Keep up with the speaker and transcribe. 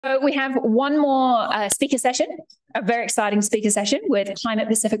So we have one more speaker session, a very exciting speaker session with Climate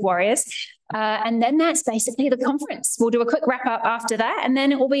Pacific Warriors. And then that's basically the conference. We'll do a quick wrap up after that, and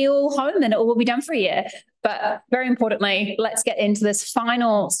then it will be all home and it will be done for a year. But very importantly, let's get into this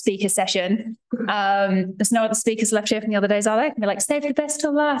final speaker session. There's no other speakers left here from the other days, are there? We're like, save the best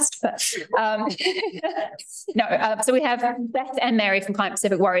till last. But no, so we have Beth and Mary from Climate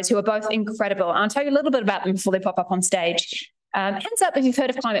Pacific Warriors, who are both incredible. I'll tell you a little bit about them before they pop up on stage. Hands up if you've heard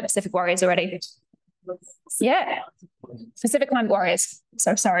of Climate Pacific Warriors already. Yeah, Pacific Climate Warriors.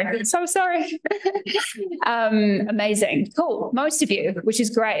 So sorry. Amazing. Cool. Most of you, which is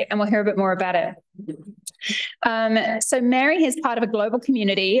great. And we'll hear a bit more about it. So Mary is part of a global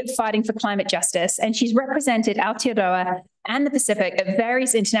community fighting for climate justice, and she's represented Aotearoa and the Pacific at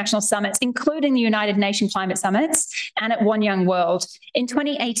various international summits, including the United Nations Climate Summits and at One Young World. In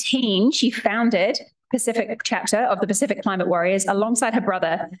 2018, she founded Pacific chapter of the Pacific Climate Warriors alongside her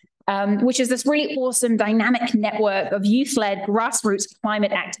brother, which is this really awesome dynamic network of youth-led grassroots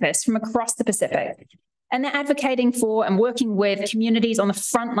climate activists from across the Pacific. And they're advocating for and working with communities on the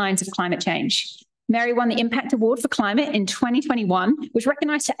front lines of climate change. Mary won the Impact Award for Climate in 2021, which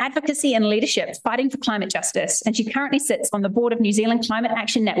recognised her advocacy and leadership fighting for climate justice. And she currently sits on the board of New Zealand Climate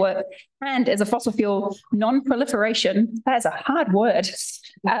Action Network and is a fossil fuel non-proliferation, that is a hard word,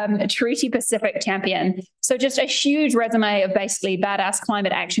 Treaty Pacific champion. So just a huge resume of basically badass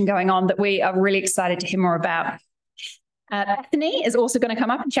climate action going on that we are really excited to hear more about. Bethany is also going to come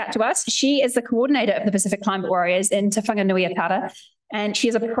up and chat to us. She is the coordinator of the Pacific Climate Warriors in Te Whanganui-a-Tara, and she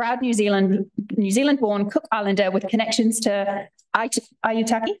is a proud New Zealand-born Cook Islander with connections to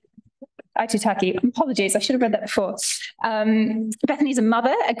Aitutaki. Apologies, I should have read that before. Bethany's a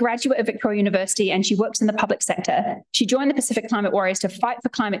mother, a graduate of Victoria University, and she works in the public sector. She joined the Pacific Climate Warriors to fight for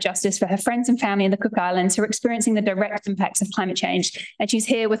climate justice for her friends and family in the Cook Islands who are experiencing the direct impacts of climate change. And she's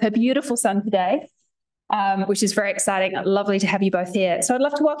here with her beautiful son today, which is very exciting. Lovely to have you both here. So I'd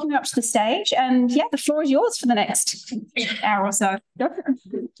love to welcome you up to the stage. And yeah, the floor is yours for the next hour or so.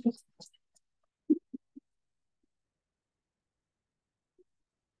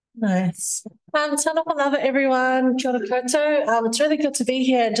 Nice. Tana palava, everyone. Kia ora koutou. It's really good to be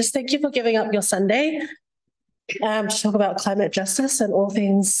here. Just thank you for giving up your Sunday to talk about climate justice and all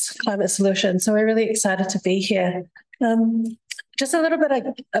things climate solutions. So we're really excited to be here. Just a little bit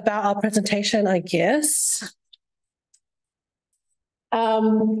about our presentation, I guess.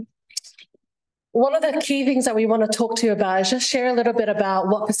 One of the key things that we want to talk to you about is just share a little bit about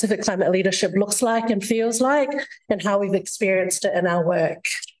what Pacific climate leadership looks like and feels like and how we've experienced it in our work.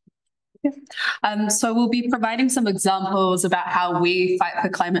 So we'll be providing some examples about how we fight for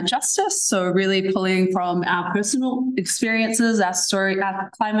climate justice. So really pulling from our personal experiences, our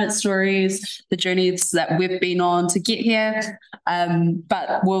climate stories, the journeys that we've been on to get here.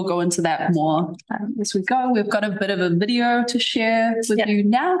 But we'll go into that more as we go. We've got a bit of a video to share with you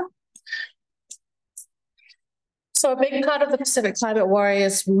now. So a big part of the Pacific Climate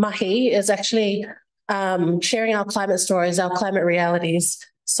Warriors mahi is actually sharing our climate stories, our climate realities.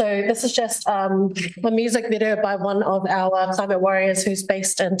 So this is just a music video by one of our climate warriors who's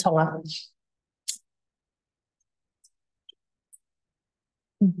based in Tonga.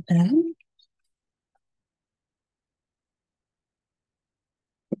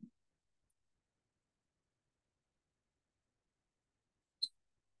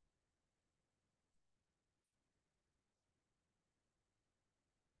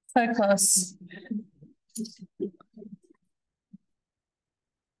 So close.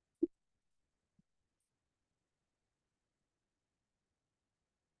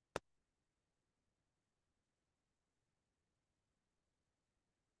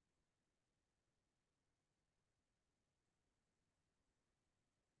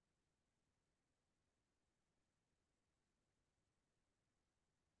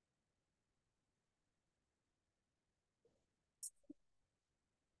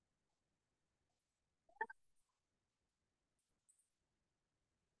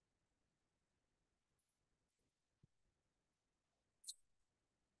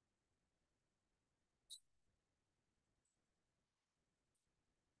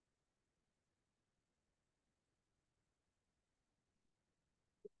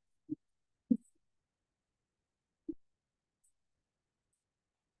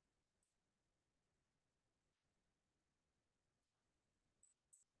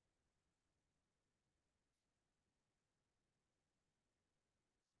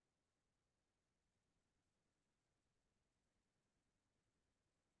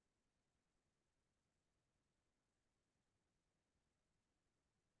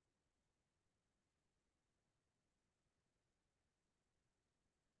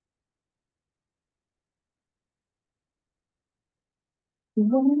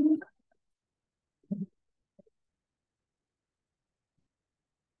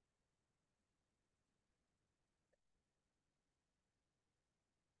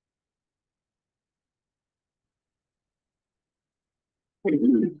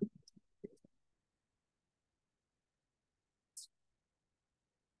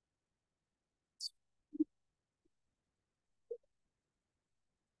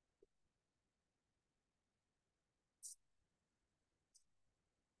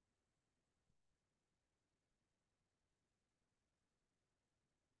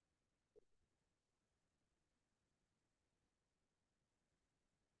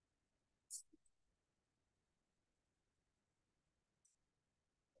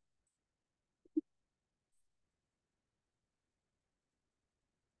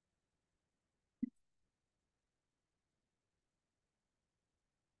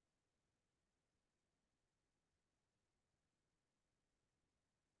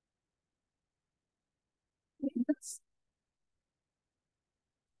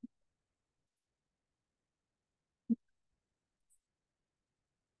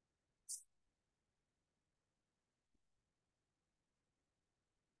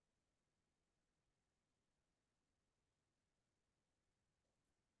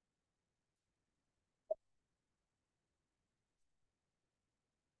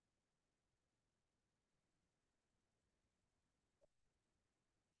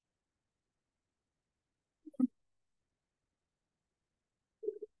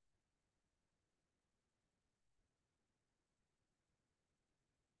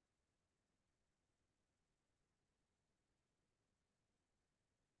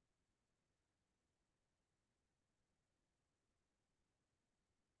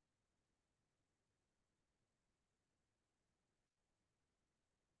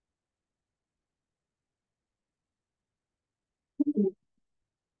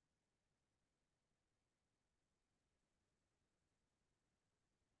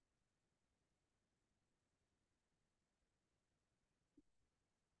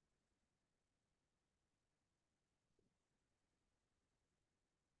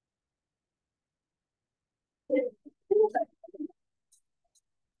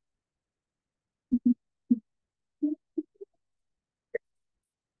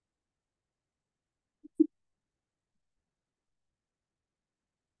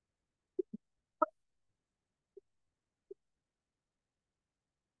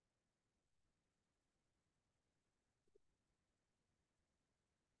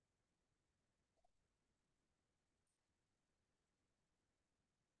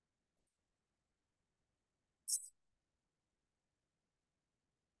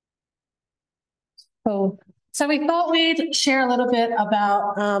 Cool. So we thought we'd share a little bit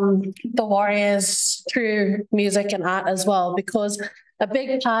about the warriors through music and art as well, because a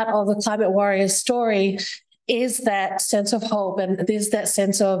big part of the Climate Warriors story is that sense of hope, and there's that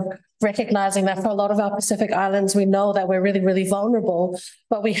sense of recognizing that for a lot of our Pacific Islands, we know that we're really, really vulnerable,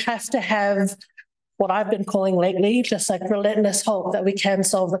 but we have to have what I've been calling lately, just like relentless hope that we can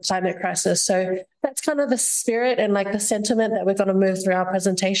solve the climate crisis. So that's kind of the spirit and like the sentiment that we're going to move through our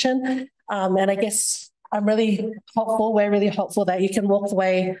presentation. And I guess I'm really hopeful, we're really hopeful that you can walk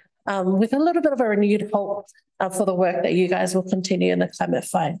away with a little bit of a renewed hope for the work that you guys will continue in the climate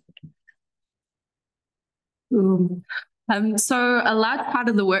fight. So a large part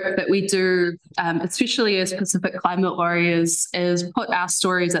of the work that we do, especially as Pacific Climate Warriors, is put our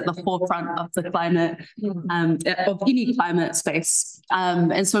stories at the forefront of the climate, of any climate space.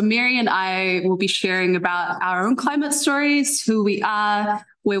 And so Mary and I will be sharing about our own climate stories, who we are,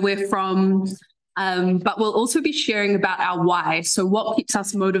 where we're from, but we'll also be sharing about our why. So what keeps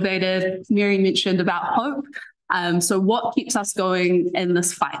us motivated? Mary mentioned about hope. So what keeps us going in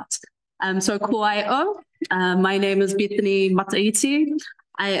this fight? So Kuaio. My name is Bethany Mataiti.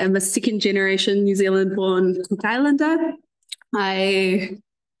 I am a second-generation New Zealand-born Cook Islander. I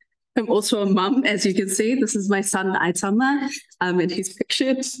am also a mum, as you can see. This is my son, Aitama, and he's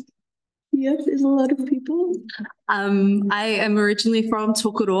pictured. Yeah, there's a lot of people. I am originally from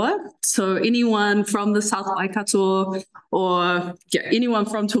Tokoroa, so anyone from the South Waikato or anyone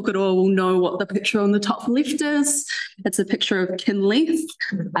from Tokoroa will know what the picture on the top left is. It's a picture of Kinleith.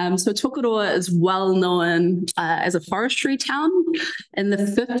 So Tokoroa is well known as a forestry town. In the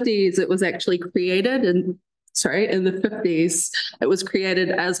 50s, it was actually created in the 50s, it was created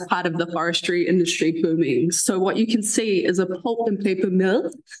as part of the forestry industry booming. So what you can see is a pulp and paper mill.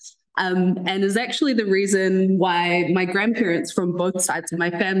 And is actually the reason why my grandparents from both sides of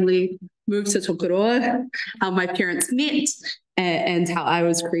my family moved to Tokoroa, how my parents met, and how I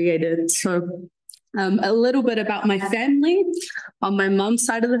was created. So A little bit about my family. On my mum's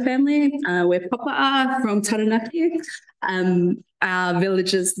side of the family, we're Papa'a from Taranaki. Our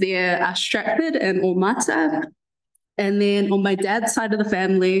villages there are Stratford and Ormata. And then on my dad's side of the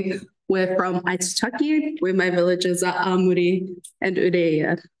family, we're from Aitutaki, where my villages are Amuri and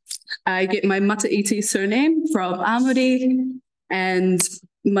Ureia. I get my Mataiti surname from Amuri, and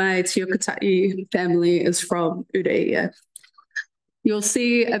my Tiokatai family is from Ureia. You'll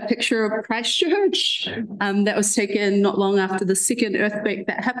see a picture of Christchurch that was taken not long after the second earthquake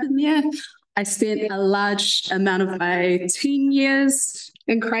that happened there. I spent a large amount of my teen years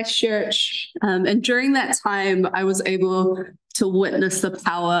in Christchurch. And during that time, I was able to witness the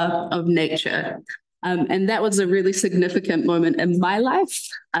power of nature. And that was a really significant moment in my life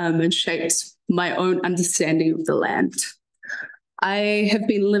and shaped my own understanding of the land. I have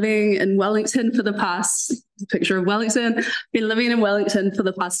been living in Wellington for the past, picture of Wellington, been living in Wellington for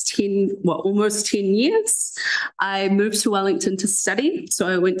the past almost 10 years. I moved to Wellington to study. So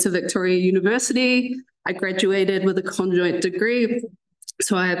I went to Victoria University. I graduated with a conjoint degree.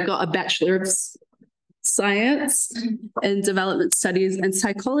 So I've got a Bachelor of Science in Development Studies and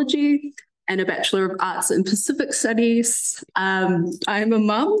Psychology and a Bachelor of Arts in Pacific Studies. I'm a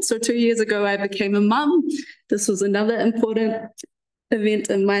mum. So 2 years ago, I became a mum. This was another important event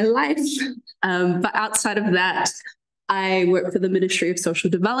in my life. But outside of that, I work for the Ministry of Social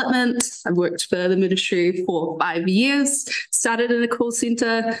Development. I've worked for the ministry for 5 years, started in a call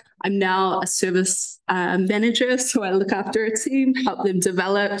center. I'm now a service manager, so I look after a team, help them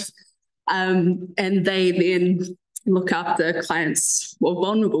develop, and they then look after clients or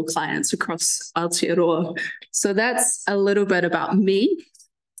vulnerable clients across Aotearoa. So that's a little bit about me.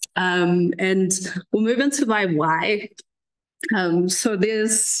 And we'll move into my why. So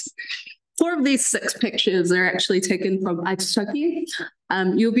there's 4 of these 6 pictures are actually taken from Aitutaki.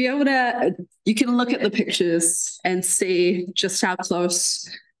 You'll be able to, you can look at the pictures and see just how close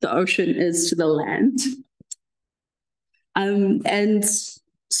the ocean is to the land. And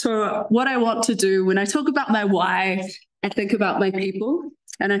so what I want to do when I talk about my why, I think about my people.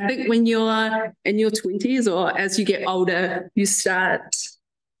 And I think when you're in your 20s or as you get older, you start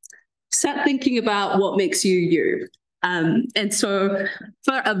thinking about what makes you you. And so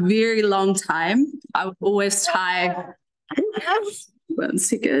for a very long time, I would always tie, one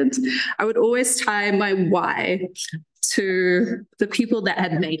second, I would always tie my why to the people that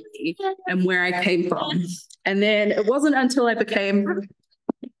had made me and where I came from. And then it wasn't until I became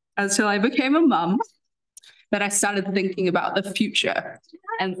a mum that I started thinking about the future.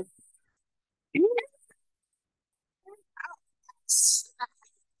 And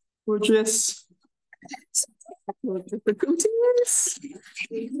we're just difficulties.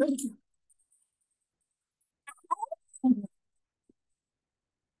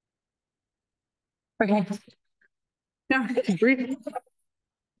 Okay. Now, breathe.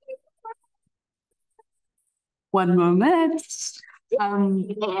 One moment.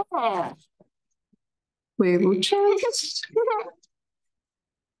 We will just.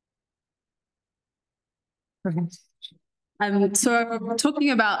 Okay. So talking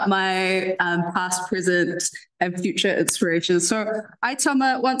about my past, present, and future inspirations. So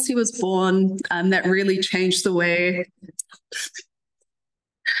Aitama, once he was born, that really changed the way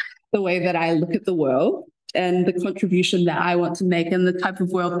that I look at the world and the contribution that I want to make and the type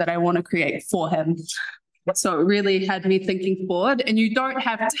of world that I want to create for him. So it really had me thinking forward. And you don't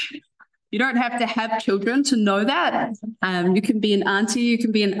have to have children to know that. You can be an auntie, you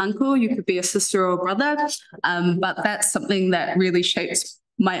can be an uncle, you could be a sister or brother. But that's something that really shapes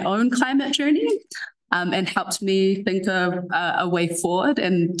my own climate journey and helped me think of a way forward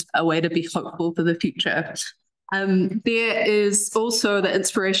and a way to be hopeful for the future. There is also the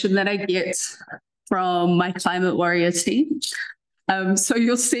inspiration that I get from my climate warrior team. So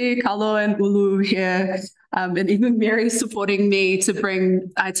you'll see Carlo and Ulu here, and even Mary supporting me to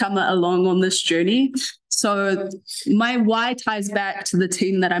bring Aitama along on this journey. So my why ties back to the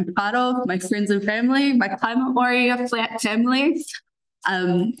team that I'm part of, my friends and family, my climate warrior family,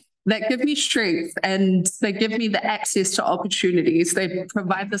 that give me strength and they give me the access to opportunities. They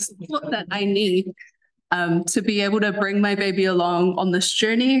provide the support that I need to be able to bring my baby along on this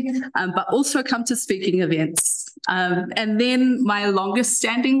journey, but also come to speaking events. And then my longest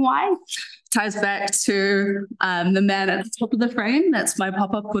standing why ties back to the man at the top of the frame. That's my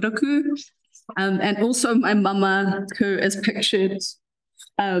Papa Puraku, and also my mama, who is pictured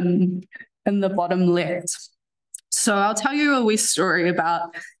in the bottom left. So I'll tell you a wee story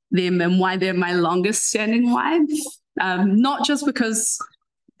about them and why they're my longest standing why. Not just because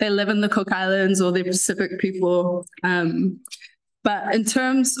they live in the Cook Islands or they're Pacific people, But in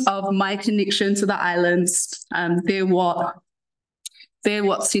terms of my connection to the islands, they're what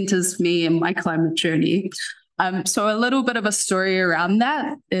centers me in my climate journey. So a little bit of a story around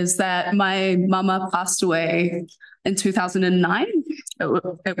that is that my mama passed away in 2009.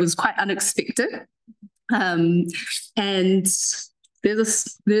 It was quite unexpected. And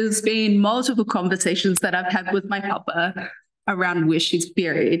there's been multiple conversations that I've had with my papa around where she's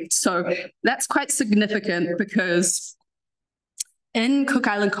buried. So that's quite significant because in Cook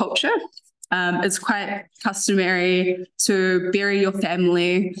Island culture, it's quite customary to bury your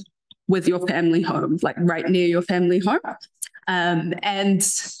family with your family home, like right near your family home. And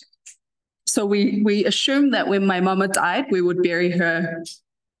so we assumed that when my mama died, we would bury her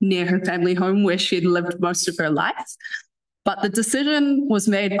near her family home where she'd lived most of her life. But the decision was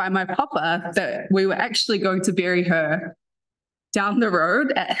made by my papa that we were actually going to bury her down the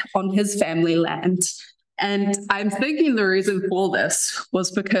road on his family land. And I'm thinking the reason for this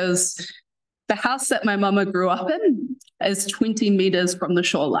was because the house that my mama grew up in is 20 meters from the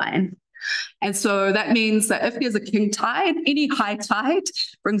shoreline. And so that means that if there's a king tide, any high tide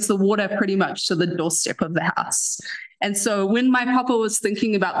brings the water pretty much to the doorstep of the house. And so when my papa was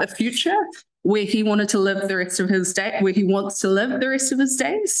thinking about the future, where he wanted to live the rest of his day, where he wants to live the rest of his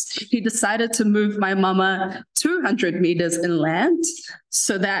days, he decided to move my mama 200 meters inland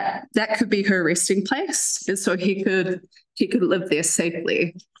so that that could be her resting place. And so he could live there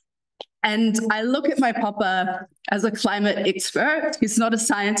safely. And I look at my papa as a climate expert. He's not a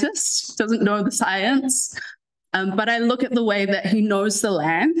scientist, doesn't know the science, but I look at the way that he knows the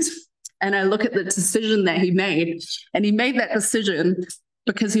land, and I look at the decision that he made. And he made that decision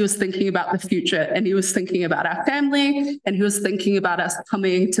because he was thinking about the future, and he was thinking about our family, and he was thinking about us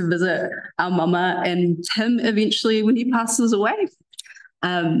coming to visit our mama and him eventually when he passes away.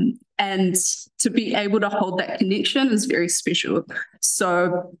 And to be able to hold that connection is very special.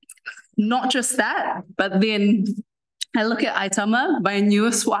 So not just that, but then I look at Aitama, my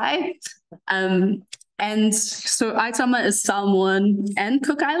newest wife. And so Aitama is Samoan and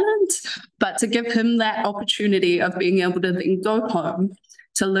Cook Island, but to give him that opportunity of being able to then go home,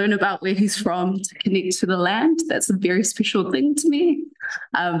 to learn about where he's from, to connect to the land, that's a very special thing to me.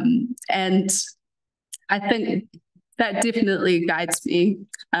 And I think that definitely guides me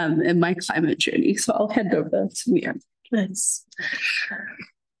in my climate journey. So I'll hand over to Mia. Nice.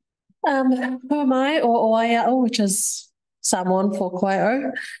 Who am I, or Oaia'o, which is Samoan for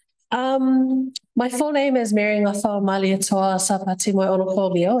Koi'o. My full name is Mary Ngafau Maliatoa Sapatimoe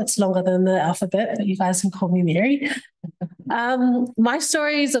Onokolio. It's longer than the alphabet, but you guys can call me Mary. My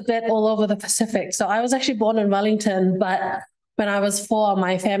story is a bit all over the Pacific. So I was actually born in Wellington, but when I was 4,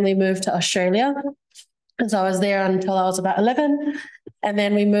 my family moved to Australia. And so I was there until I was about 11. And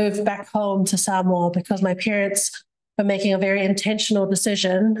then we moved back home to Samoa because my parents were making a very intentional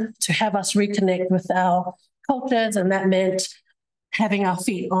decision to have us reconnect with our cultures, and that meant having our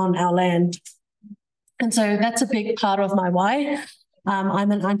feet on our land. And so that's a big part of my why.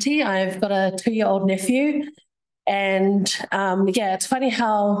 I'm an auntie. I've got a 2-year-old nephew. And it's funny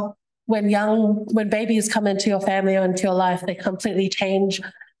how when babies come into your family or into your life, they completely change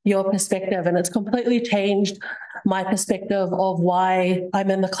your perspective. And it's completely changed my perspective of why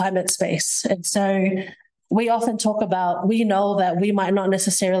I'm in the climate space. And so we often talk about, we know that we might not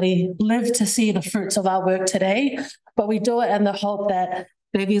necessarily live to see the fruits of our work today, but we do it in the hope that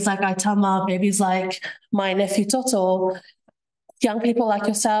babies like Aitama, babies like my nephew Toto, young people like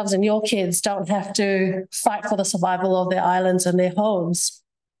yourselves and your kids don't have to fight for the survival of their islands and their homes.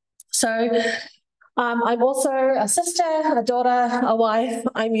 So I'm also a sister, a daughter, a wife.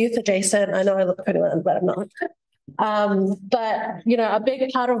 I'm youth adjacent. I know I look pretty young, but I'm not. But, a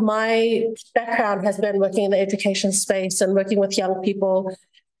big part of my background has been working in the education space and working with young people,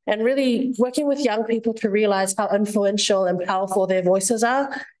 and really working with young people to realize how influential and powerful their voices are.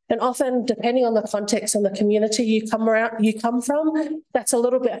 And often, depending on the context and the community you come from, that's a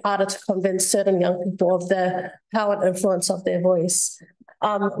little bit harder to convince certain young people of the power and influence of their voice.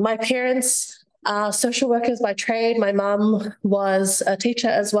 My parents are social workers by trade. My mum was a teacher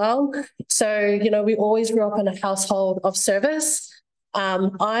as well. So, we always grew up in a household of service.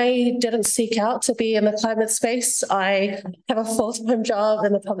 I didn't seek out to be in the climate space. I have a full-time job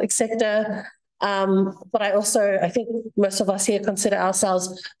in the public sector. But I think most of us here consider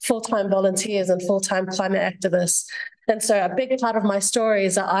ourselves full-time volunteers and full-time climate activists. And so a big part of my story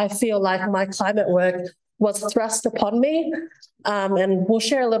is that I feel like my climate work was thrust upon me. And we'll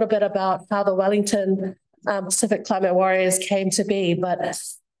share a little bit about how the Wellington Pacific Climate Warriors came to be. But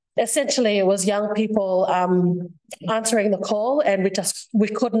essentially, it was young people answering the call, and we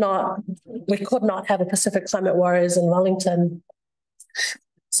could not have a Pacific Climate Warriors in Wellington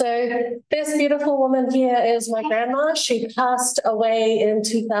So this beautiful woman here is my grandma. She passed away in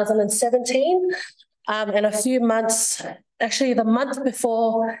 2017. And a few months, actually the month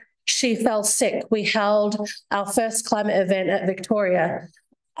before she fell sick, we held our first climate event at Victoria.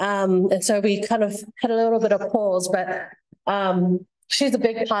 And so we kind of had a little bit of pause, but she's a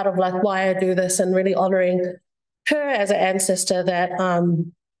big part of like why I do this and really honoring her as an ancestor that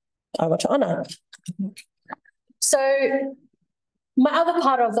I want to honor. So my other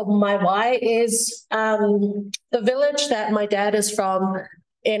part of my why is the village that my dad is from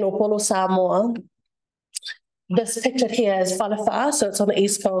in Upolu, Samoa. This picture here is Whanawha, so it's on the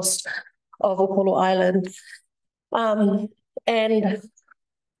east coast of Upolu Island. And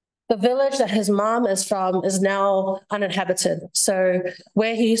the village that his mom is from is now uninhabited. So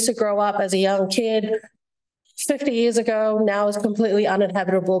where he used to grow up as a young kid 50 years ago now is completely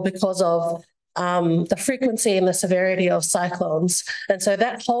uninhabitable because of the frequency and the severity of cyclones. And so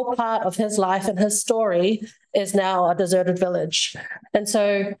that whole part of his life and his story is now a deserted village. And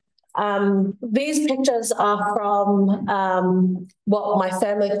so these pictures are from what my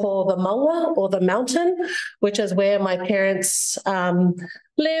family call the maunga, or the mountain, which is where my parents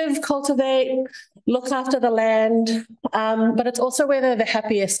live, cultivate, look after the land, but it's also where they're the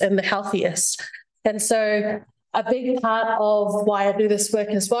happiest and the healthiest. And so a big part of why I do this work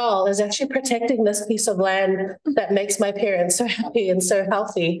as well is actually protecting this piece of land that makes my parents so happy and so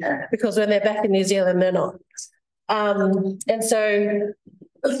healthy, because when they're back in New Zealand, they're not. And so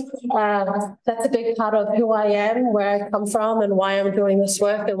that's a big part of who I am, where I come from, and why I'm doing this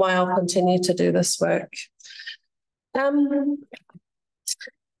work, and why I'll continue to do this work.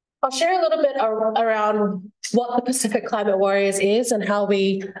 I'll share a little bit around what the Pacific Climate Warriors is and how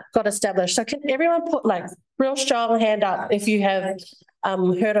we got established. So can everyone put like real strong hand up if you have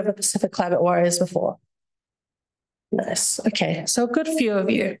heard of the Pacific Climate Warriors before? Nice. Okay, so a good few of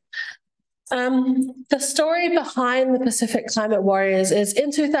you. The story behind the Pacific Climate Warriors is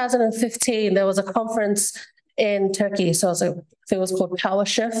in 2015, there was a conference in Turkey. So it was called Power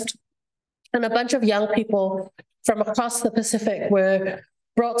Shift. And a bunch of young people from across the Pacific were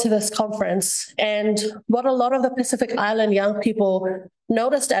brought to this conference. And what a lot of the Pacific Island young people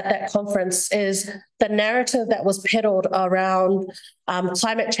noticed at that conference is the narrative that was peddled around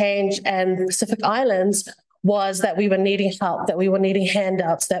climate change and Pacific Islands was that we were needing help, that we were needing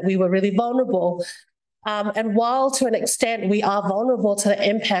handouts, that we were really vulnerable. And while to an extent we are vulnerable to the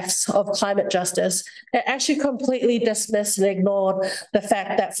impacts of climate justice, it actually completely dismissed and ignored the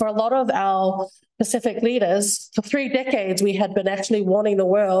fact that for a lot of our Pacific leaders, for 3 decades, we had been actually warning the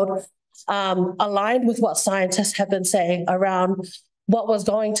world, aligned with what scientists have been saying around what was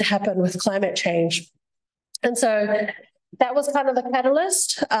going to happen with climate change. And so that was kind of the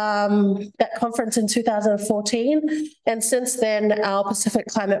catalyst, that conference in 2014. And since then, our Pacific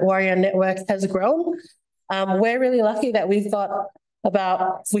Climate Warrior Network has grown. We're really lucky that we've got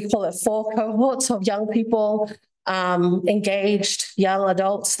about, we call it 4 cohorts of young people, engaged young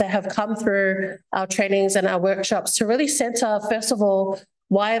adults that have come through our trainings and our workshops to really center, first of all,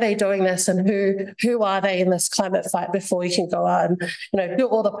 why are they doing this, and who are they in this climate fight before we can go out and do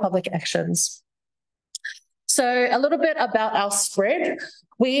all the public actions. So a little bit about our spread.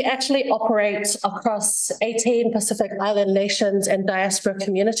 We actually operate across 18 Pacific Island nations and diaspora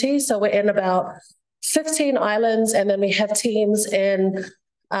communities. So we're in about 15 islands, and then we have teams in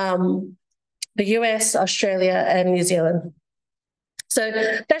the US, Australia, and New Zealand. So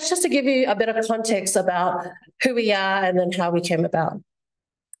that's just to give you a bit of context about who we are and then how we came about.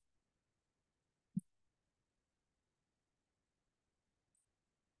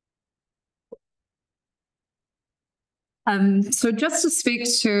 So just to speak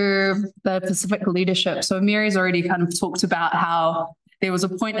to the Pacific leadership, so Mary's already kind of talked about how there was a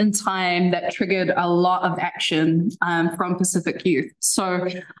point in time that triggered a lot of action from Pacific youth. So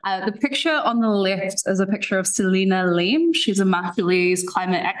the picture on the left is a picture of Selena Lim. She's a Marshallese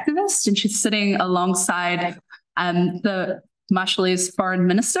climate activist, and she's sitting alongside the Marshallese foreign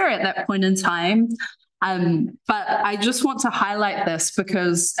minister at that point in time. But I just want to highlight this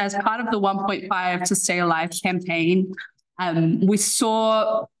because as part of the 1.5 to Stay Alive campaign, we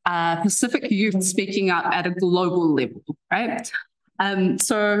saw Pacific youth speaking up at a global level, right?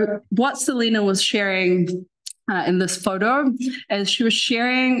 So what Selena was sharing in this photo is she was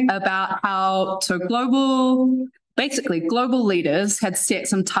sharing about how global leaders had set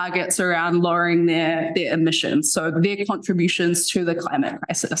some targets around lowering their emissions, so their contributions to the climate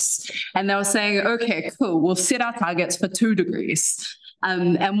crisis. And they were saying, okay, cool, we'll set our targets for 2 degrees.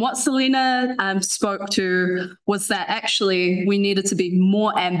 And what Selena spoke to was that actually we needed to be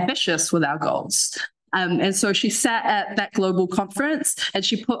more ambitious with our goals. And so she sat at that global conference and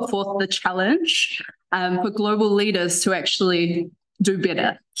she put forth the challenge for global leaders to actually do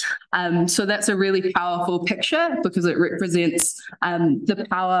better. So that's a really powerful picture because it represents the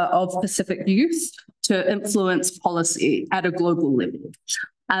power of Pacific youth to influence policy at a global level.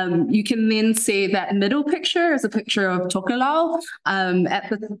 You can then see that middle picture is a picture of Tokelau. At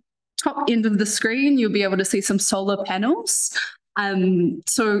the top end of the screen, you'll be able to see some solar panels.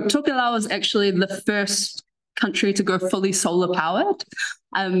 So Tokelau is actually the first country to go fully solar powered.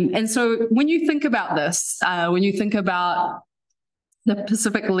 And so when you think about this, when you think about the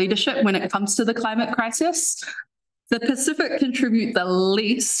Pacific leadership when it comes to the climate crisis, the Pacific contribute the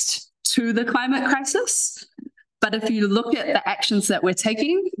least to the climate crisis. But if you look at the actions that we're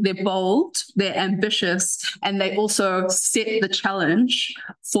taking, they're bold, they're ambitious, and they also set the challenge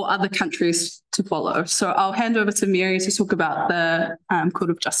for other countries to follow. So I'll hand over to Mary to talk about the Court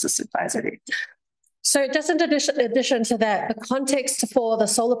of Justice Advisory. So just in addition to that, the context for the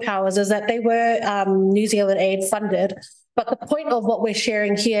solar powers is that they were New Zealand aid funded. But the point of what we're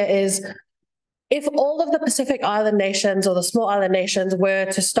sharing here is if all of the Pacific Island nations or the small island nations were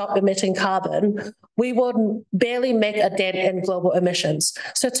to stop emitting carbon, we would barely make a dent in global emissions.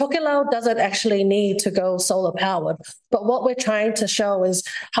 So Tokelau doesn't actually need to go solar powered. But what we're trying to show is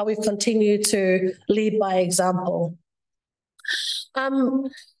how we've continued to lead by example.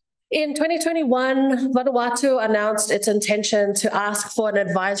 In 2021, Vanuatu announced its intention to ask for an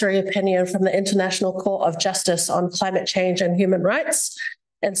advisory opinion from the International Court of Justice on climate change and human rights.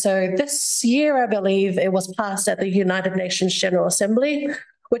 And so this year, I believe, it was passed at the United Nations General Assembly,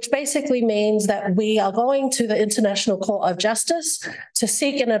 which basically means that we are going to the International Court of Justice to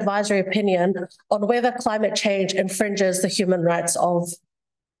seek an advisory opinion on whether climate change infringes the human rights of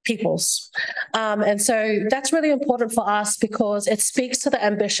peoples. And so that's really important for us because it speaks to the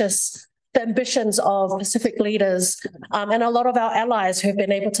ambitions of Pacific leaders and a lot of our allies who've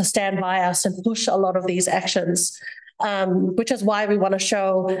been able to stand by us and push a lot of these actions, which is why we want to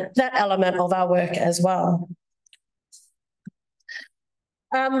show that element of our work as well.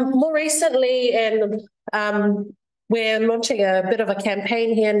 More recently, we're launching a bit of a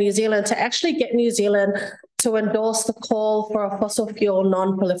campaign here in New Zealand to actually get New Zealand to endorse the call for a fossil fuel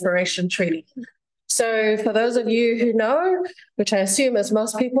non-proliferation treaty. So for those of you who know, which I assume is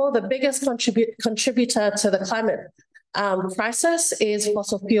most people, the biggest contributor to the climate crisis is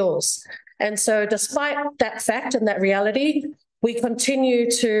fossil fuels. And so despite that fact and that reality, we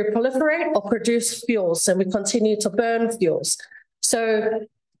continue to proliferate or produce fuels and we continue to burn fuels. So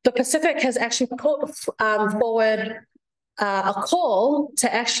the Pacific has actually put forward a call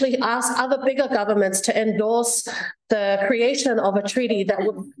to actually ask other bigger governments to endorse the creation of a treaty that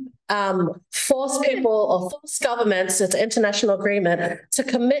would force people or force governments, it's an international agreement, to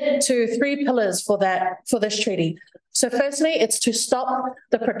commit to 3 pillars for this treaty. So firstly, it's to stop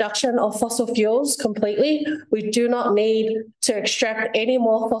the production of fossil fuels completely. We do not need to extract any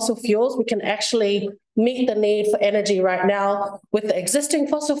more fossil fuels. We can actually meet the need for energy right now with the existing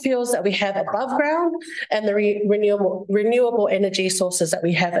fossil fuels that we have above ground and the renewable energy sources that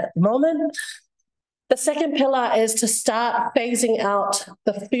we have at the moment. The second pillar is to start phasing out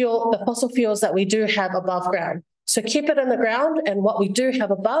the fossil fuels that we do have above ground. So keep it in the ground, and what we do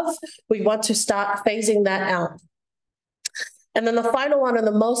have above, we want to start phasing that out. And then the final one and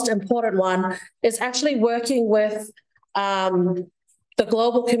the most important one is actually working with the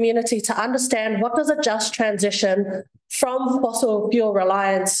global community to understand what does a just transition from fossil fuel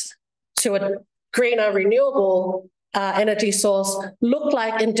reliance to a greener renewable energy source look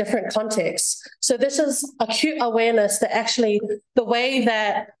like in different contexts. So this is acute awareness that actually the way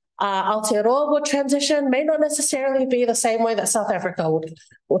that Aotearoa would transition may not necessarily be the same way that South Africa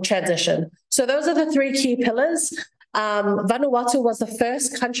would transition. So those are the 3 key pillars. Vanuatu was the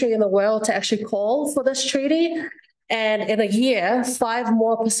first country in the world to actually call for this treaty. And in a year, 5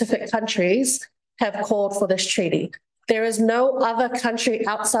 more Pacific countries have called for this treaty. There is no other country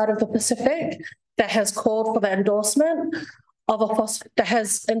outside of the Pacific that has called for the endorsement of that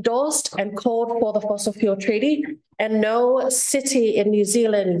has endorsed and called for the fossil fuel treaty. And no city in New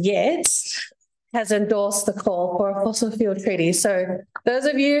Zealand yet has endorsed the call for a fossil fuel treaty. So those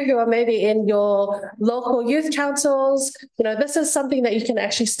of you who are maybe in your local youth councils, this is something that you can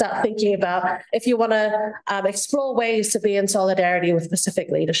actually start thinking about if you want to explore ways to be in solidarity with Pacific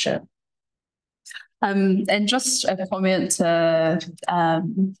leadership. And just a comment to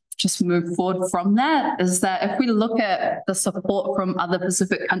just move forward from that is that if we look at the support from other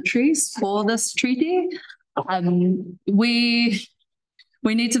Pacific countries for this treaty,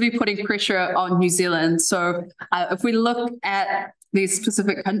 we need to be putting pressure on New Zealand. So if we look at these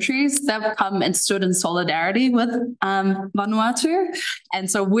specific countries, they've come and stood in solidarity with Vanuatu.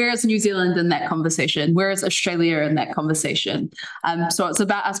 And so where is New Zealand in that conversation? Where is Australia in that conversation? So it's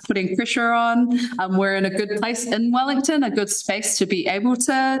about us putting pressure on. We're in a good place in Wellington, a good space to be able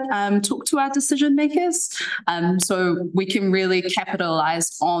to talk to our decision makers. So we can really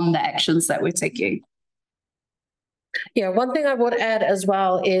capitalize on the actions that we're taking. Yeah, one thing I would add as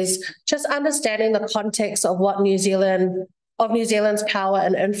well is just understanding the context of what New Zealand's power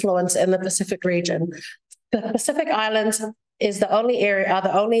and influence in the Pacific region. The Pacific Islands is the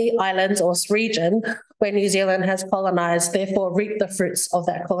only islands or region where New Zealand has colonized, therefore reaped the fruits of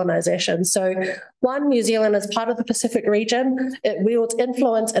that colonization. So one, New Zealand is part of the Pacific region. It wields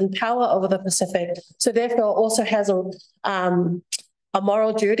influence and power over the Pacific. So therefore also has a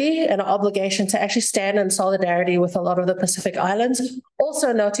moral duty and an obligation to actually stand in solidarity with a lot of the Pacific Islands.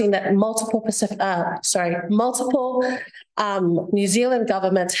 Also noting that multiple New Zealand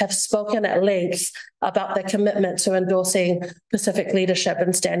governments have spoken at length about their commitment to endorsing Pacific leadership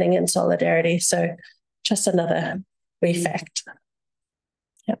and standing in solidarity. So just another wee fact.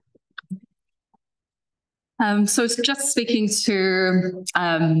 So just speaking to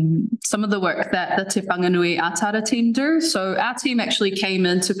some of the work that the Te Whanganui Atara team do. So our team actually came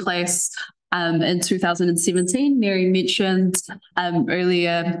into place in 2017. Mary mentioned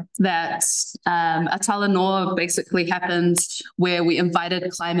earlier that a Talanoa basically happened where we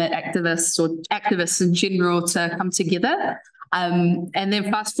invited climate activists or activists in general to come together. And then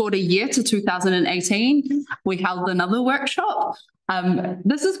fast forward a year to 2018, we held another workshop.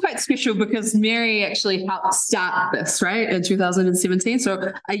 This is quite special because Mary actually helped start this, right, in 2017.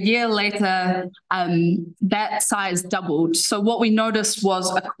 So a year later, that size doubled. So what we noticed was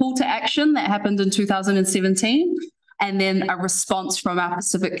a call to action that happened in 2017, and then a response from our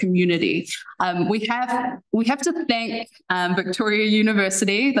Pacific community. We have to thank Victoria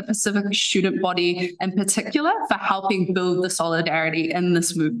University, the Pacific student body in particular, for helping build the solidarity in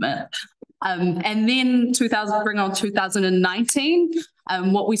this movement. And then 2019,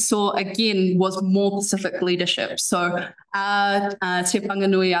 what we saw again was more Pacific leadership. So our Te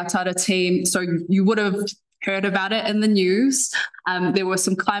Whanganui Atara team, so you would have heard about it in the news. There were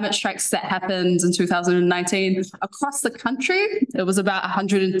some climate strikes that happened in 2019 across the country. It was about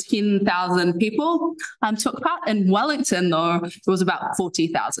 110,000 people took part. In Wellington, though, it was about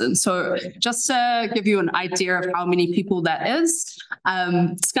 40,000. So just to give you an idea of how many people that is,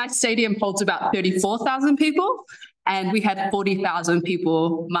 Sky Stadium holds about 34,000 people. And we had 40,000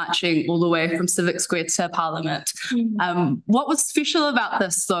 people marching all the way from Civic Square to Parliament. What was special about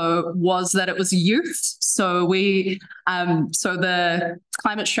this, though, was that it was youth. So the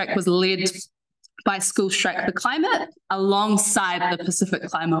climate strike was led by School Strike for Climate alongside the Pacific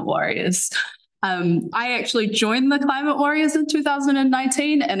Climate Warriors. I actually joined the Climate Warriors in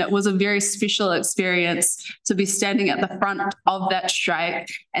 2019, and it was a very special experience to be standing at the front of that strike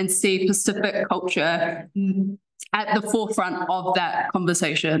and see Pacific culture at the forefront of that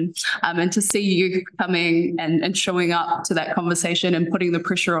conversation, and to see you coming and showing up to that conversation and putting the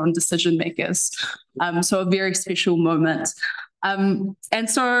pressure on decision makers. So a very special moment. And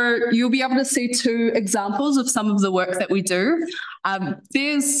so you'll be able to see two examples of some of the work that we do.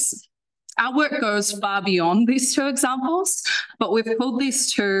 Our work goes far beyond these two examples, but we've pulled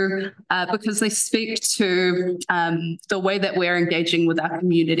these two because they speak to the way that we're engaging with our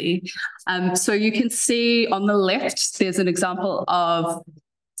community. So you can see on the left, there's an example of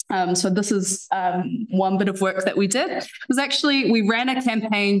so this is one bit of work that we did. It was actually, we ran a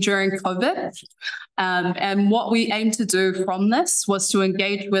campaign during COVID. And what we aimed to do from this was to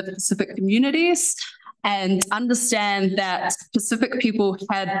engage with Pacific communities and understand that Pacific people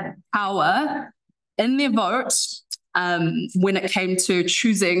had power in their vote when it came to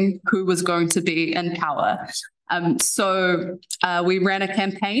choosing who was going to be in power. So we ran a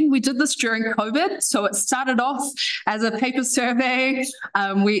campaign. We did this during COVID. So it started off as a paper survey.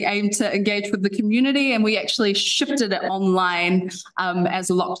 We aimed to engage with the community, and we actually shifted it online as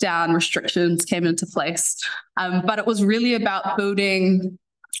lockdown restrictions came into place. But it was really about building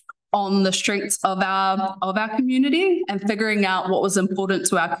on the strengths of our community and figuring out what was important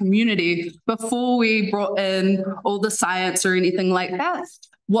to our community before we brought in all the science or anything like that.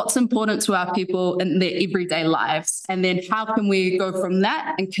 What's important to our people in their everyday lives, and then how can we go from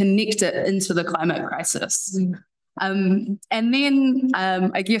that and connect it into the climate crisis? And then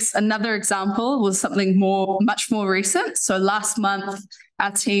I guess another example was something much more recent. So last month,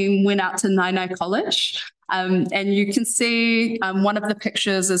 our team went out to Nainai College. And you can see one of the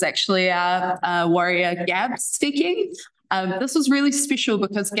pictures is actually our warrior Gabs speaking. This was really special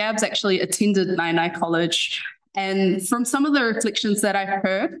because Gabs actually attended Nainai College And from some of the reflections that I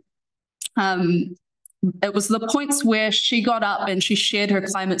heard, it was the points where she got up and she shared her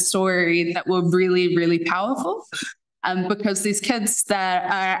climate story that were really, really powerful. Because these kids that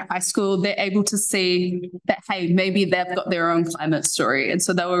are at high school, they're able to see that, hey, maybe they've got their own climate story. And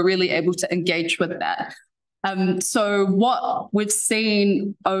so they were really able to engage with that. So what we've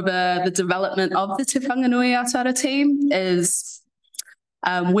seen over the development of the Te Whanganui Aotearoa team is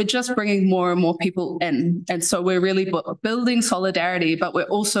we're just bringing more and more people in. And so we're really building solidarity, but we're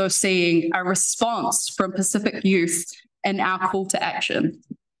also seeing a response from Pacific youth in our call to action.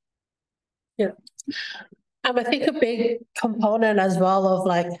 Yeah. I think a big component as well of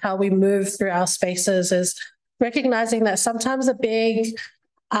like how we move through our spaces is recognizing that sometimes the big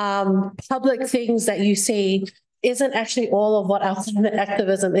public things that you see isn't actually all of what our climate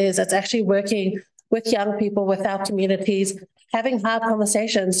activism is. It's actually working with young people, with our communities, having hard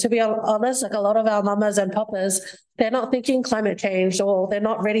conversations. To be honest, like a lot of our mamas and papas, they're not thinking climate change, or they're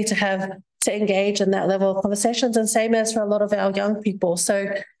not ready to engage in that level of conversations. And same as for a lot of our young people.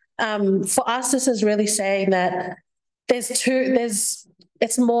 So for us, this is really saying that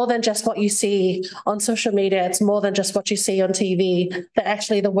it's more than just what you see on social media. It's more than just what you see on TV, that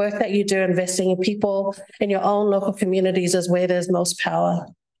actually the work that you do investing in people in your own local communities is where there's most power.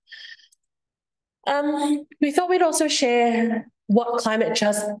 We thought we'd also share what climate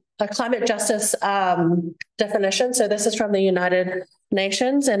justice definition. So this is from the United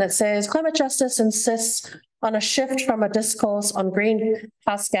Nations, and it says climate justice insists on a shift from a discourse on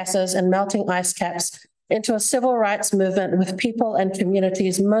greenhouse gases and melting ice caps into a civil rights movement with people and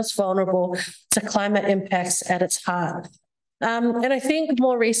communities most vulnerable to climate impacts at its heart. And I think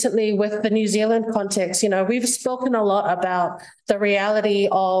more recently with the New Zealand context, we've spoken a lot about the reality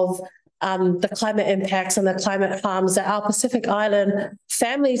of the climate impacts and the climate harms that our Pacific Island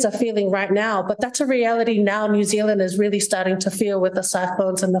families are feeling right now. But that's a reality now New Zealand is really starting to feel with the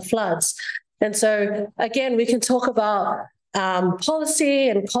cyclones and the floods. And so, again, we can talk about policy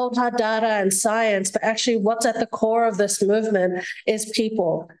and cold hard data and science, but actually what's at the core of this movement is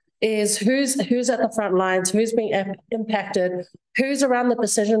people, is who's at the front lines, who's being impacted, who's around the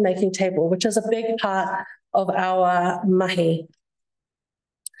decision-making table, which is a big part of our mahi.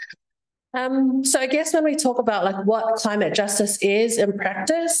 So I guess when we talk about like what climate justice is in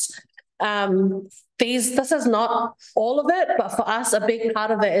practice, this is not all of it, but for us, a big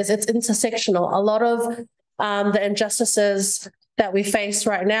part of it is it's intersectional. A lot of the injustices that we face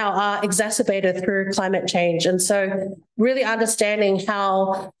right now are exacerbated through climate change. And so really understanding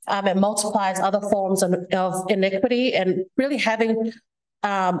how it multiplies other forms of inequity and really having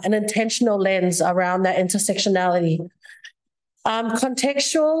an intentional lens around that intersectionality.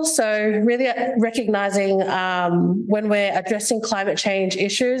 Contextual, so really recognizing when we're addressing climate change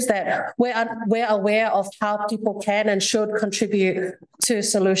issues that we're aware of how people can and should contribute to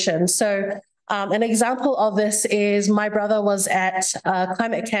solutions. So an example of this is my brother was at a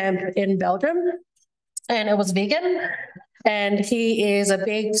climate camp in Belgium, and it was vegan. And he is a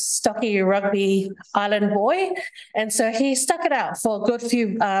big, stocky rugby island boy. And so he stuck it out for a good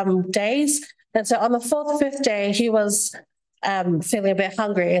few days. And so on the fourth, fifth day, he was feeling a bit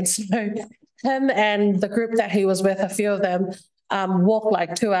hungry. And so him and the group that he was with, a few of them, walked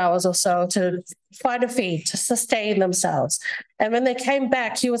like 2 hours or so to find a feed, to sustain themselves. And when they came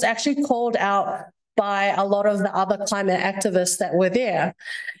back, he was actually called out by a lot of the other climate activists that were there.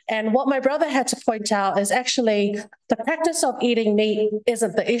 And what my brother had to point out is actually the practice of eating meat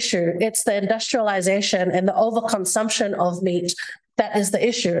isn't the issue. It's the industrialization and the overconsumption of meat that is the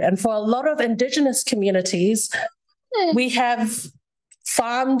issue. And for a lot of Indigenous communities, we have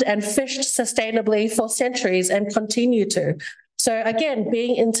farmed and fished sustainably for centuries and continue to. So again,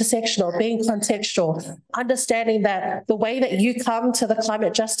 being intersectional, being contextual, understanding that the way that you come to the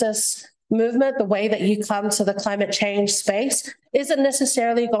climate justice movement, the way that you come to the climate change space isn't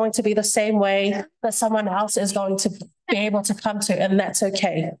necessarily going to be the same way that someone else is going to be able to come to, and that's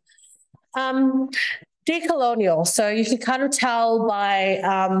okay. Decolonial. So you can kind of tell by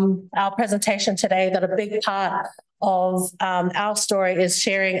our presentation today that a big part of our story is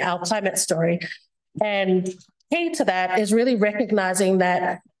sharing our climate story. And key to that is really recognizing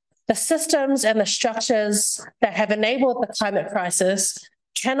that the systems and the structures that have enabled the climate crisis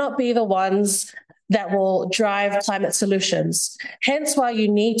cannot be the ones that will drive climate solutions. Hence why you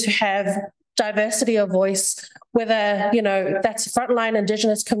need to have diversity of voice, whether, that's frontline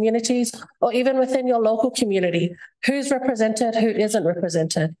Indigenous communities or even within your local community, who's represented, who isn't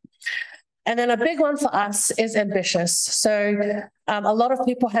represented. And then a big one for us is ambitious. So a lot of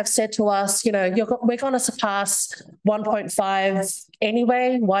people have said to us, you know, we're going to surpass 1.5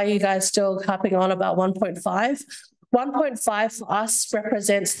 anyway. Why are you guys still harping on about 1.5? 1.5 for us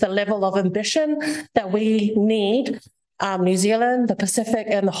represents the level of ambition that we need New Zealand, the Pacific,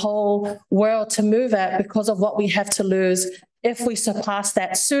 and the whole world to move at because of what we have to lose if we surpass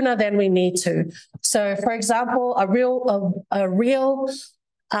that sooner than we need to. So, for example, a real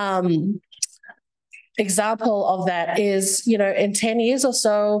example of that is, you know, in 10 years or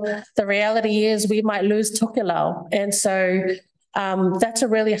so, the reality is we might lose Tokelau. And so that's a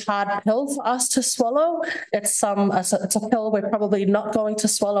really hard pill for us to swallow. It's a pill we're probably not going to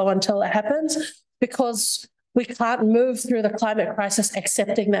swallow until it happens, because we can't move through the climate crisis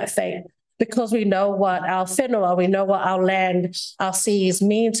accepting that fate, because we know what our whenua, we know what our land, our seas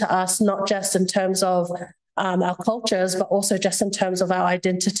mean to us, not just in terms of our cultures, but also just in terms of our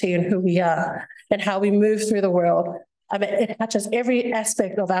identity and who we are and how we move through the world. I mean, it touches every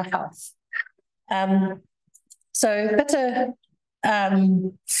aspect of our health. So that's a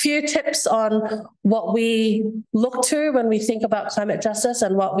few tips on what we look to when we think about climate justice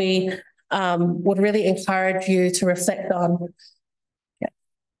and what we would really encourage you to reflect on.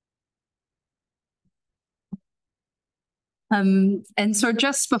 And so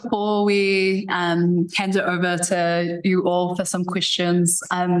just before we hand it over to you all for some questions,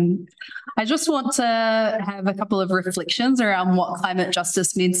 I just want to have a couple of reflections around what climate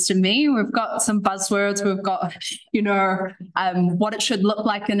justice means to me. We've got some buzzwords, we've got, you know, what it should look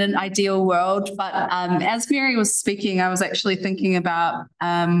like in an ideal world. But as Mary was speaking, I was actually thinking about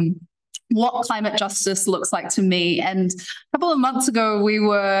what climate justice looks like to me. And a couple of months ago, we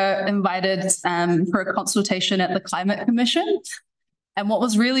were invited for a consultation at the Climate Commission. And what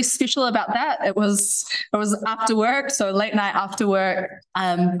was really special about that, it was after work, so late night after work.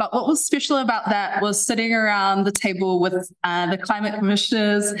 But what was special about that was sitting around the table with the climate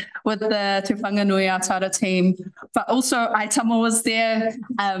commissioners, with the Te Whanganui Atara team, but also Aitama was there,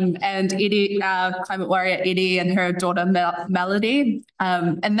 and Eddie, climate warrior Eddie, and her daughter Melody.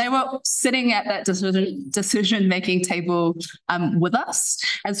 And they were sitting at that decision-making table with us.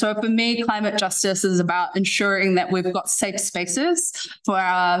 And so for me, climate justice is about ensuring that we've got safe spaces for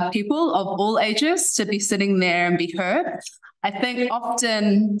our people of all ages to be sitting there and be heard. I think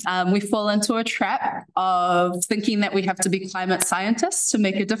often we fall into a trap of thinking that we have to be climate scientists to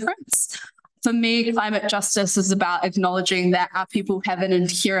make a difference. For me, climate justice is about acknowledging that our people have an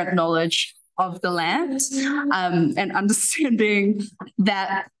inherent knowledge of the land, and understanding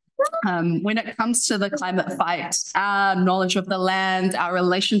that when it comes to the climate fight, our knowledge of the land, our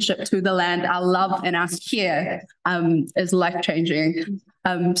relationship to the land, our love and our care is life-changing.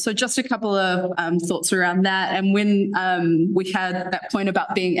 So just a couple of thoughts around that. And when we had that point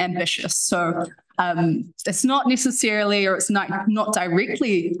about being ambitious, so it's not necessarily, or it's not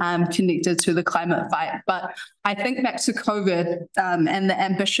directly connected to the climate fight, but I think back to COVID and the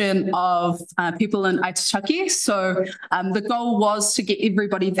ambition of people in Aitutaki. So the goal was to get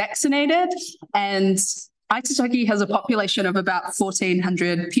everybody vaccinated, and Aitutaki has a population of about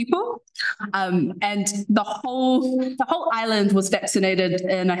 1,400 people, and the whole island was vaccinated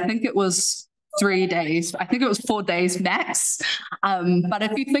in, I think it was 3 days. I think it was 4 days max. But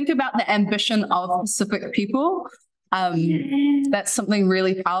if you think about the ambition of Pacific people, that's something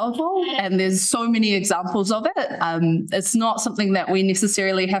really powerful, and there's so many examples of it. It's not something that we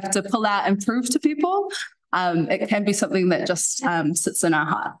necessarily have to pull out and prove to people. It can be something that just sits in our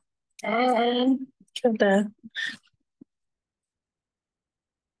heart.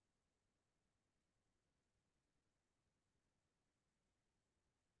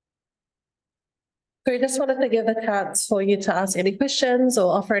 So we just wanted to give a chance for you to ask any questions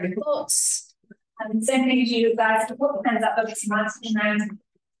or offer any thoughts. Same thing as you guys to put the hands up over some months and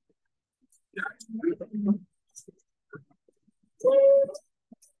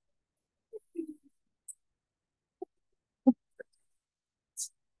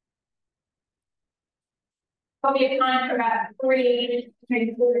probably time for about 3,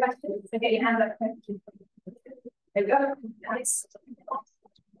 maybe 4 questions. So get your hands up. There we go. Nice.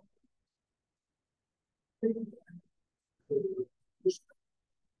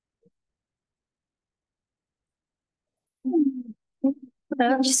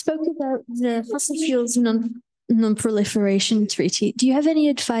 You spoke about the fossil fuels non-proliferation treaty. Do you have any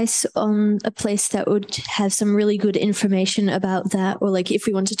advice on a place that would have some really good information about that? Or like if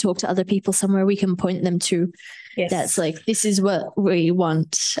we want to talk to other people somewhere, we can point them to, yes, that's like, this is what we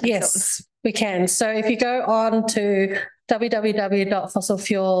want. Yes, we can. So if you go on to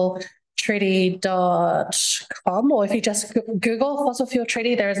www.fossilfueltreaty.org, treaty.com, or if you just Google fossil fuel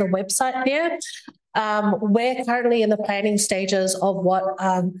treaty, there is a website there. We're currently in the planning stages of what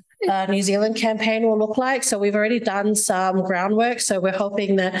a New Zealand campaign will look like. So we've already done some groundwork. So we're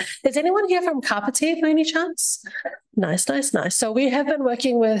hoping that, is anyone here from Kapiti by any chance? Nice. So we have been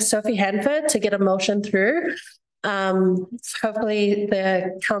working with Sophie Hanford to get a motion through. Hopefully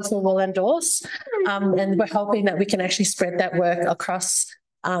the council will endorse, and we're hoping that we can actually spread that work across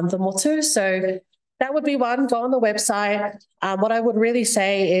the motu. So that would be one. Go on the website. What I would really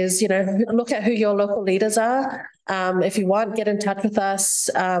say is, look at who your local leaders are. If you want, get in touch with us.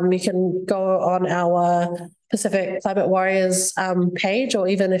 You can go on our Pacific Climate Warriors page, or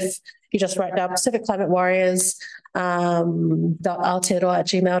even if you just write down Pacific Climate Warriors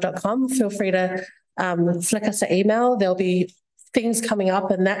 .aotearoa@gmail.com. Feel free to flick us an email. There'll be things coming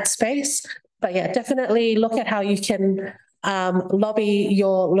up in that space. But yeah, definitely look at how you can lobby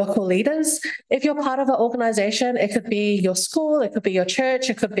your local leaders. If you're part of an organization, it could be your school, it could be your church,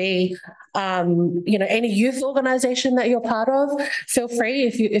 it could be any youth organization that you're part of. Feel free,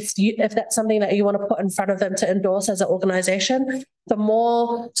 if that's something that you want to put in front of them to endorse as an organization. The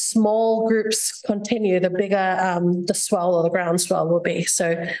more small groups continue, the bigger the swell or the groundswell will be.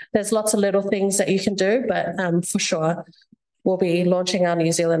 So there's lots of little things that you can do, but for sure we'll be launching our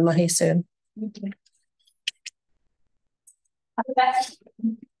New Zealand mahi soon.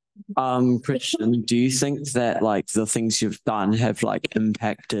 Christian, do you think that the things you've done have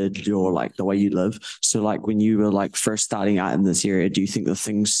impacted your the way you live? So when you were first starting out in this area, do you think the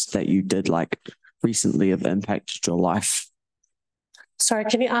things that you did recently have impacted your life? Sorry,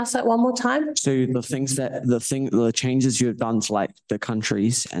 can you ask that one more time? So the changes you've done to the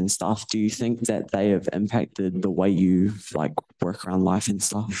countries and stuff, do you think that they have impacted the way you work around life and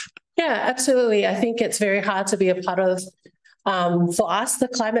stuff? Yeah, absolutely. I think it's very hard to be a part of for us, the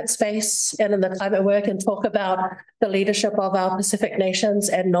climate space and in the climate work, and talk about the leadership of our Pacific nations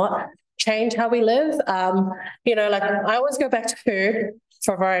and not change how we live. I always go back to food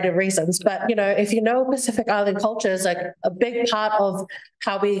for a variety of reasons, but if Pacific Island cultures, a big part of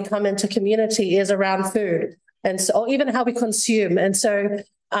how we come into community is around food, and so, or even how we consume. And so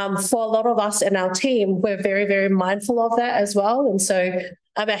for a lot of us in our team, we're very, very mindful of that as well. And so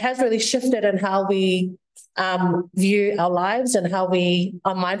it has really shifted in how we view our lives and how we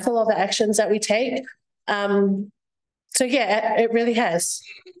are mindful of the actions that we take. So yeah, it really has.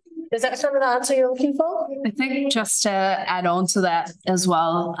 Is that sort of the answer you're looking for? I think just to add on to that as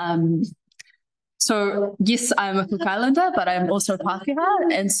well. So yes, I'm a Cook Islander, but I'm also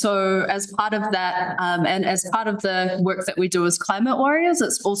Pākehā. And so as part of that, and as part of the work that we do as climate warriors,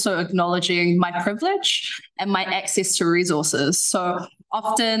 it's also acknowledging my privilege and my access to resources. So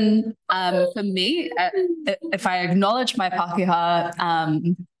often for me, if I acknowledge my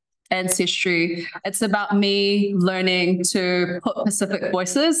Pākehā ancestry, it's about me learning to put Pacific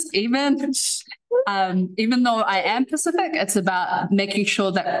voices, even though I am Pacific, it's about making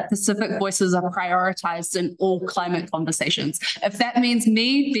sure that Pacific voices are prioritized in all climate conversations. If that means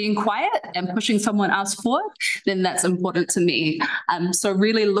me being quiet and pushing someone else forward, then that's important to me. So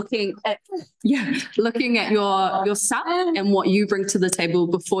really looking at yourself and what you bring to the table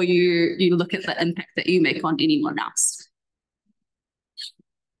before you look at the impact that you make on anyone else.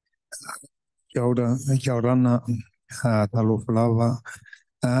 Kia ora Talofalava.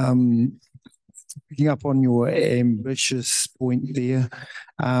 Picking up on your ambitious point there,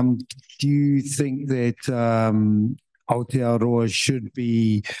 do you think that Aotearoa should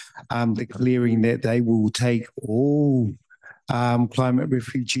be declaring that they will take all climate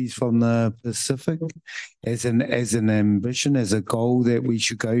refugees from the Pacific as an ambition, as a goal that we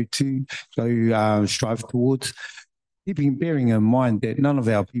should strive towards? Bearing in mind that none of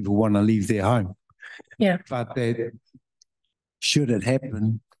our people want to leave their home. Yeah. But that should it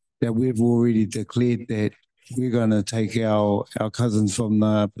happen, that we've already declared that we're going to take our cousins from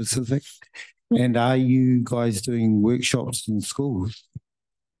the Pacific. And are you guys doing workshops in schools?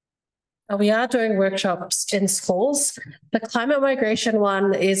 We are doing workshops in schools. The climate migration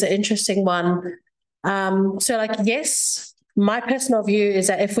one is an interesting one. Yes, my personal view is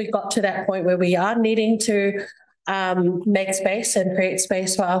that if we got to that point where we are needing to make space and create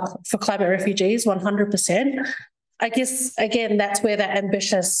space for climate refugees, 100%. I guess, again, that's where that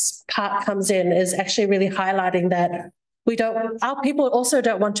ambitious part comes in, is actually really highlighting that our people also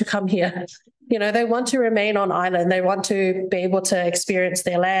don't want to come here. They want to remain on island. They want to be able to experience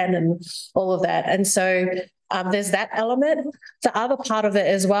their land and all of that. And so there's that element. The other part of it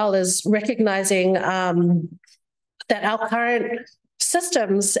as well is recognizing that our current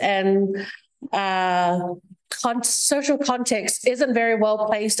systems and social context isn't very well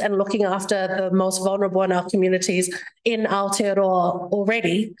placed and looking after the most vulnerable in our communities in Aotearoa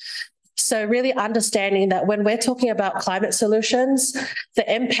already. So really understanding that when we're talking about climate solutions,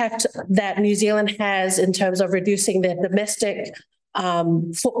 the impact that New Zealand has in terms of reducing their domestic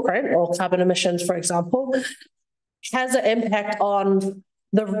footprint or carbon emissions, for example, has an impact on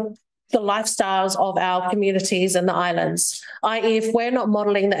the lifestyles of our communities and the islands, i.e. if we're not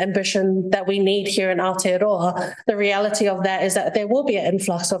modelling the ambition that we need here in Aotearoa, the reality of that is that there will be an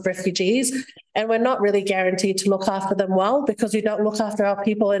influx of refugees and we're not really guaranteed to look after them well because we don't look after our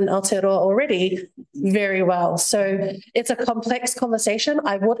people in Aotearoa already very well. So it's a complex conversation.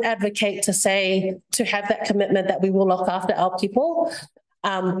 I would advocate to have that commitment that we will look after our people.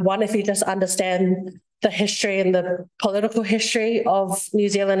 One, if you just understand the history and the political history of New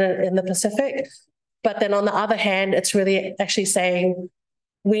Zealand in the Pacific. But then on the other hand, it's really actually saying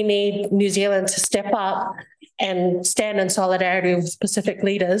we need New Zealand to step up and stand in solidarity with Pacific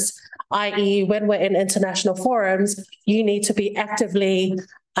leaders, i.e. when we're in international forums, you need to be actively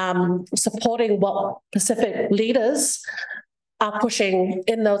supporting what Pacific leaders are pushing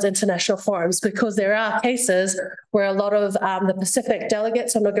in those international forums, because there are cases where a lot of the Pacific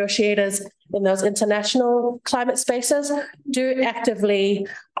delegates or negotiators in those international climate spaces do actively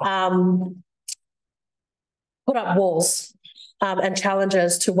put up walls and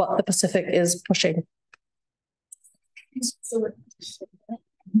challenges to what the Pacific is pushing.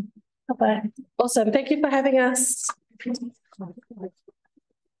 Awesome. Thank you for having us.